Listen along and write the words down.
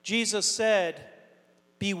Jesus said,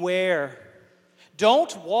 "Beware.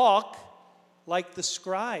 Don't walk like the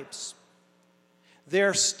scribes.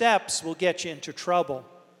 Their steps will get you into trouble."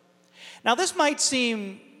 Now, this might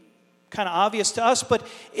seem kind of obvious to us, but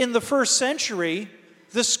in the first century,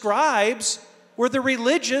 the scribes were the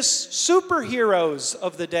religious superheroes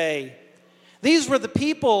of the day. These were the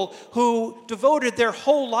people who devoted their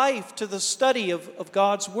whole life to the study of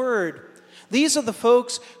God's Word. These are the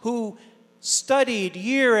folks who studied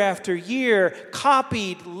year after year,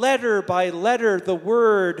 copied letter by letter the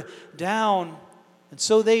Word down. And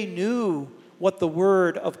so they knew what the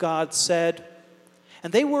Word of God said.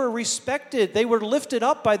 And they were respected. They were lifted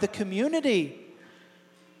up by the community.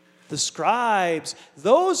 The scribes,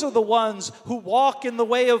 those are the ones who walk in the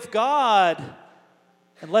way of God.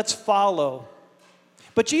 And let's follow.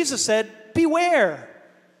 But Jesus said, beware.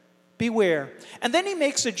 Beware. And then he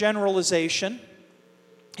makes a generalization.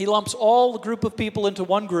 He lumps all the group of people into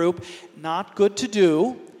one group. Not good to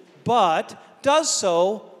do, but does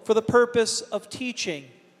so for the purpose of teaching.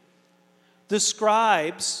 The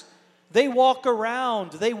scribes, they walk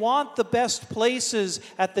around. They want the best places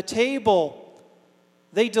at the table.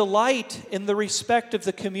 They delight in the respect of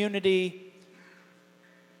the community.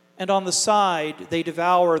 And on the side, they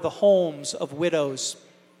devour the homes of widows.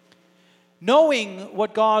 Knowing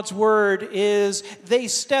what God's Word is, they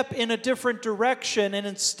step in a different direction and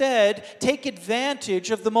instead take advantage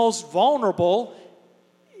of the most vulnerable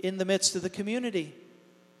in the midst of the community.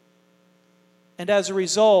 And as a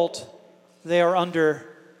result, they are under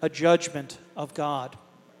a judgment of God.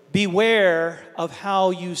 Beware of how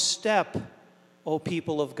you step, O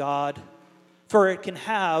people of God, for it can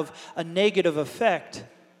have a negative effect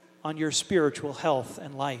on your spiritual health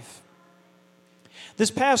and life. This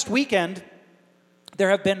past weekend, there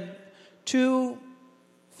have been two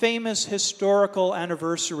famous historical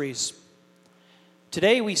anniversaries.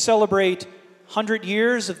 Today we celebrate 100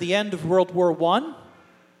 years of the end of World War I.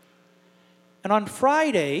 And on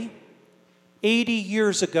Friday, 80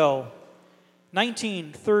 years ago,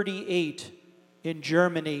 1938, in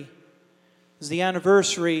Germany, is the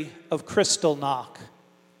anniversary of Kristallnacht,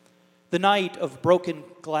 the night of broken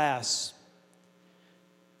glass.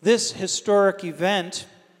 This historic event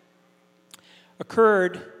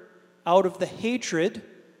occurred out of the hatred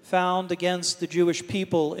found against the Jewish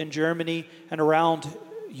people in Germany and around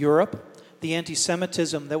Europe, the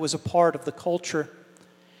anti-Semitism that was a part of the culture.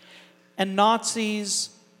 And Nazis,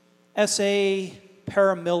 SA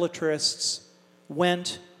paramilitarists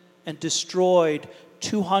went and destroyed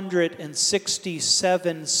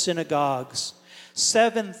 267 synagogues.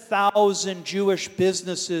 7,000 Jewish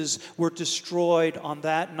businesses were destroyed on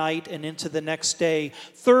that night and into the next day.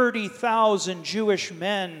 30,000 Jewish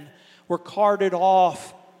men were carted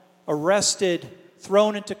off, arrested,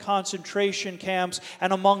 thrown into concentration camps,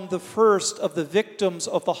 and among the first of the victims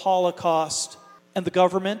of the Holocaust. And the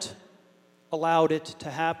government allowed it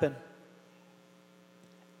to happen.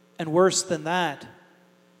 And worse than that,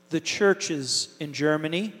 the churches in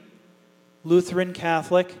Germany, Lutheran,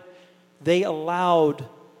 Catholic, they allowed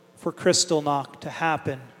for Kristallnacht to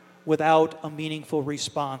happen without a meaningful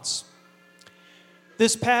response.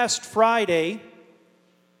 This past Friday,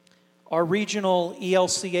 our regional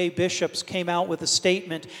ELCA bishops came out with a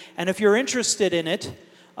statement, and if you're interested in it,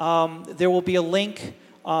 there will be a link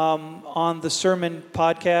on the sermon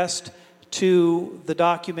podcast to the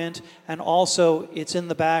document, and also it's in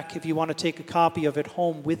the back if you want to take a copy of it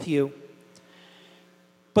home with you.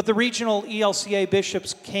 But the regional ELCA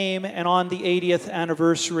bishops came, and on the 80th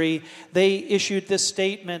anniversary, they issued this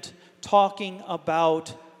statement talking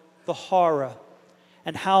about the horror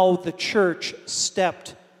and how the church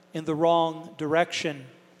stepped in the wrong direction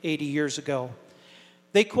 80 years ago.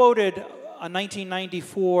 They quoted a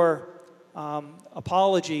 1994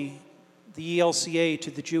 apology, the ELCA, to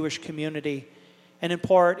the Jewish community, and in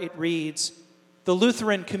part it reads, "The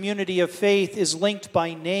Lutheran community of faith is linked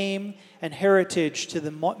by name and heritage to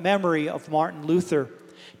the memory of Martin Luther,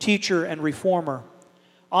 teacher and reformer.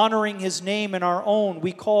 Honoring his name in our own,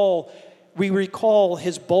 we recall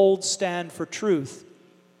his bold stand for truth.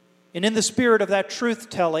 And in the spirit of that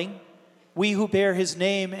truth-telling, we who bear his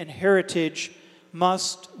name and heritage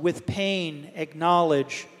must, with pain,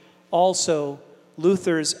 acknowledge also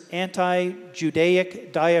Luther's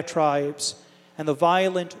anti-Judaic diatribes and the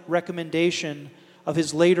violent recommendation of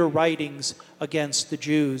his later writings against the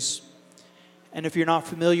Jews." And if you're not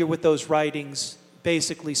familiar with those writings,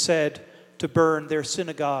 basically said to burn their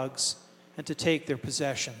synagogues and to take their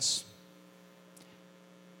possessions.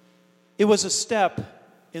 It was a step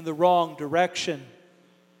in the wrong direction.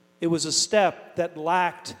 It was a step that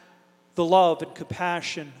lacked the love and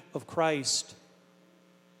compassion of Christ.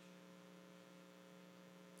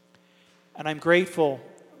 And I'm grateful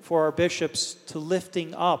for our bishops to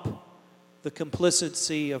lifting up the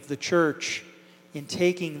complicity of the church in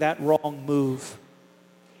taking that wrong move.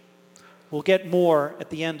 We'll get more at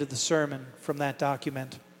the end of the sermon from that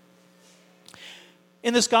document.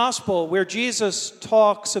 In this gospel, where Jesus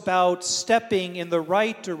talks about stepping in the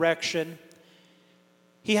right direction,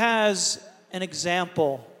 he has an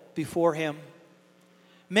example before him.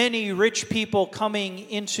 Many rich people coming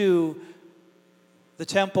into the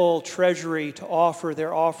temple treasury to offer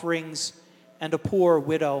their offerings, and a poor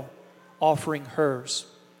widow offering hers.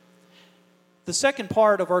 The second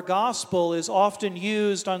part of our gospel is often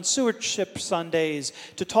used on Stewardship Sundays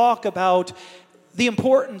to talk about the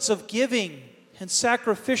importance of giving and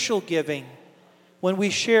sacrificial giving. When we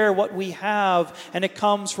share what we have and it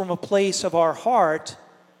comes from a place of our heart,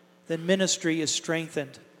 then ministry is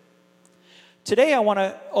strengthened. Today I want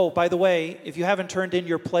to, by the way, if you haven't turned in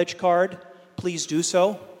your pledge card, please do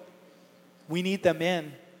so. We need them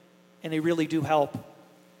in, and they really do help.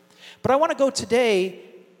 But I want to go today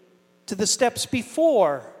to the steps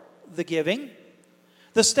before the giving,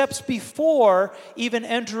 the steps before even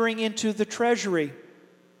entering into the treasury,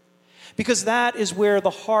 because that is where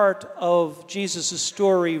the heart of Jesus'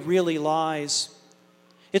 story really lies.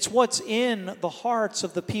 It's what's in the hearts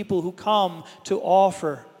of the people who come to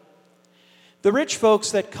offer. The rich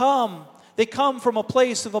folks that come, they come from a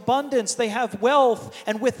place of abundance. They have wealth,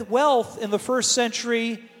 and with wealth in the first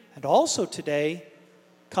century and also today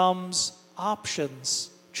comes options,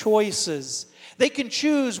 choices. They can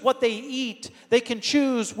choose what they eat. They can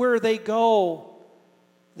choose where they go.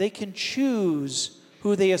 They can choose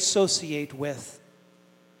who they associate with.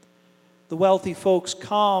 The wealthy folks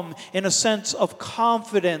come in a sense of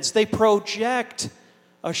confidence. They project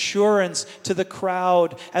assurance to the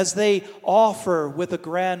crowd as they offer with a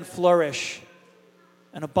grand flourish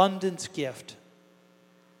an abundant gift.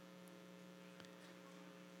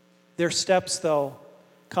 Their steps, though,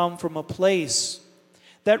 come from a place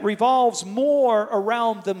that revolves more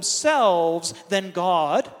around themselves than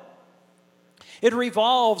God. It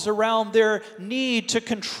revolves around their need to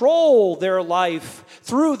control their life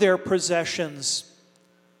through their possessions,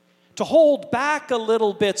 to hold back a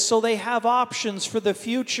little bit so they have options for the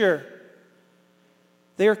future.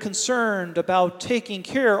 They are concerned about taking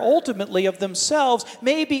care ultimately of themselves,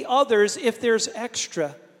 maybe others if there's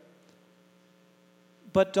extra.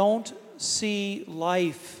 But don't see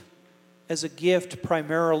life as a gift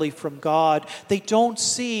primarily from God. They don't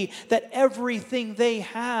see that everything they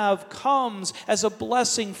have comes as a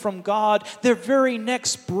blessing from God. Their very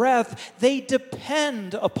next breath, they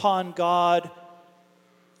depend upon God.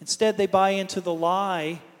 Instead, they buy into the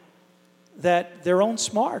lie that their own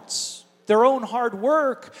smarts, their own hard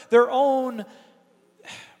work, their own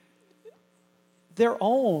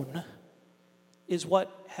is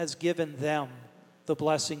what has given them the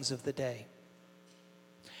blessings of the day.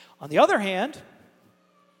 On the other hand,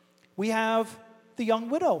 we have the young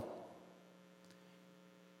widow,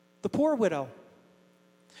 the poor widow.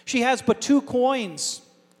 She has but 2 coins.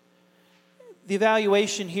 The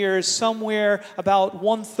evaluation here is somewhere about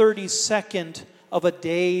 1/32 of a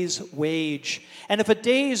day's wage. And if a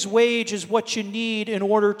day's wage is what you need in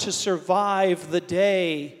order to survive the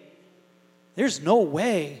day, there's no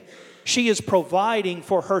way she is providing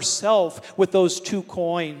for herself with those 2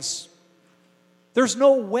 coins. There's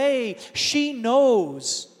no way she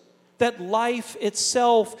knows that life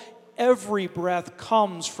itself, every breath,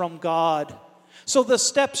 comes from God. So the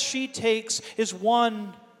steps she takes is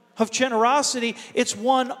one of generosity. It's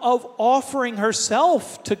one of offering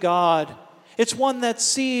herself to God. It's one that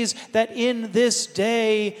sees that in this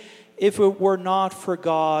day, if it were not for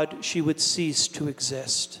God, she would cease to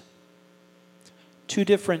exist. 2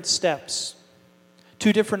 different steps,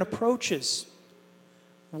 2 different approaches.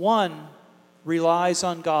 One relies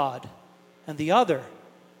on God, and the other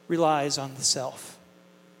relies on the self.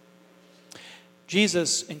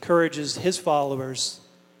 Jesus encourages his followers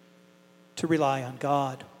to rely on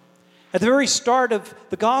God. At the very start of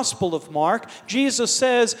the Gospel of Mark, Jesus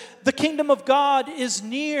says, the kingdom of God is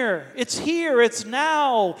near. It's here, it's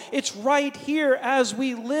now. It's right here as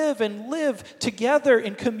we live and live together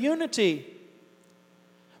in community.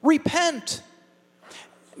 Repent.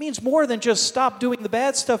 It means more than just stop doing the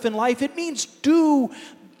bad stuff in life. It means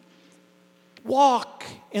walk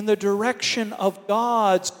in the direction of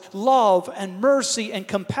God's love and mercy and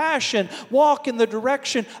compassion. Walk in the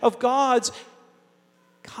direction of God's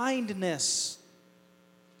kindness.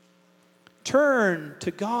 Turn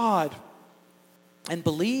to God and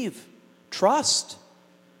believe, trust.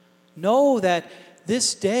 Know that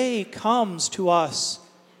this day comes to us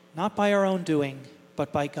not by our own doing,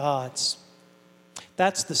 but by God's.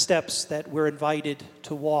 That's the steps that we're invited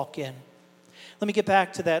to walk in. Let me get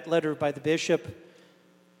back to that letter by the bishop.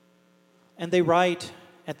 And they write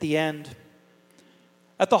at the end,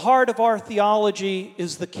 "At the heart of our theology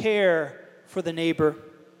is the care for the neighbor.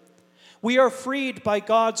 We are freed by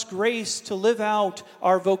God's grace to live out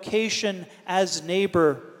our vocation as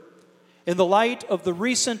neighbor. In the light of the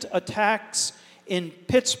recent attacks in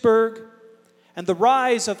Pittsburgh and the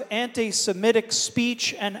rise of anti-Semitic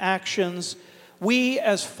speech and actions, we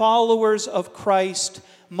as followers of Christ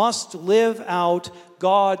must live out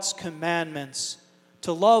God's commandments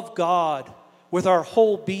to love God with our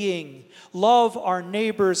whole being, love our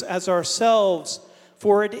neighbors as ourselves,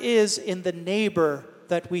 for it is in the neighbor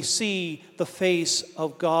that we see the face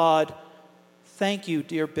of God." Thank you,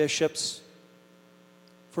 dear bishops,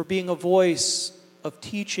 for being a voice of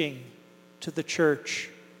teaching to the church.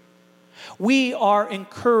 We are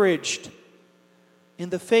encouraged in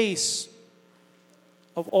the face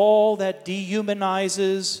of all that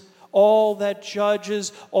dehumanizes, all that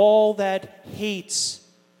judges, all that hates.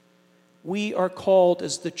 We are called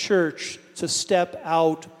as the church to step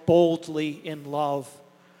out boldly in love,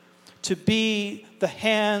 to be the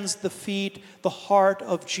hands, the feet, the heart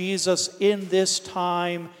of Jesus in this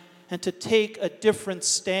time, and to take a different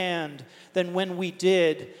stand than when we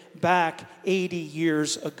did back 80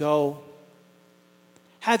 years ago.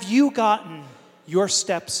 Have you gotten your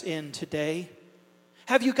steps in today?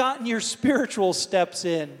 Have you gotten your spiritual steps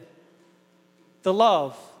in? The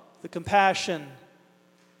love, the compassion,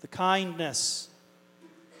 the kindness,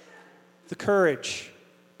 the courage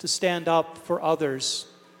to stand up for others.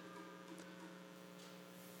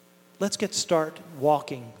 Let's get started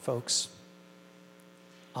walking, folks.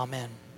 Amen.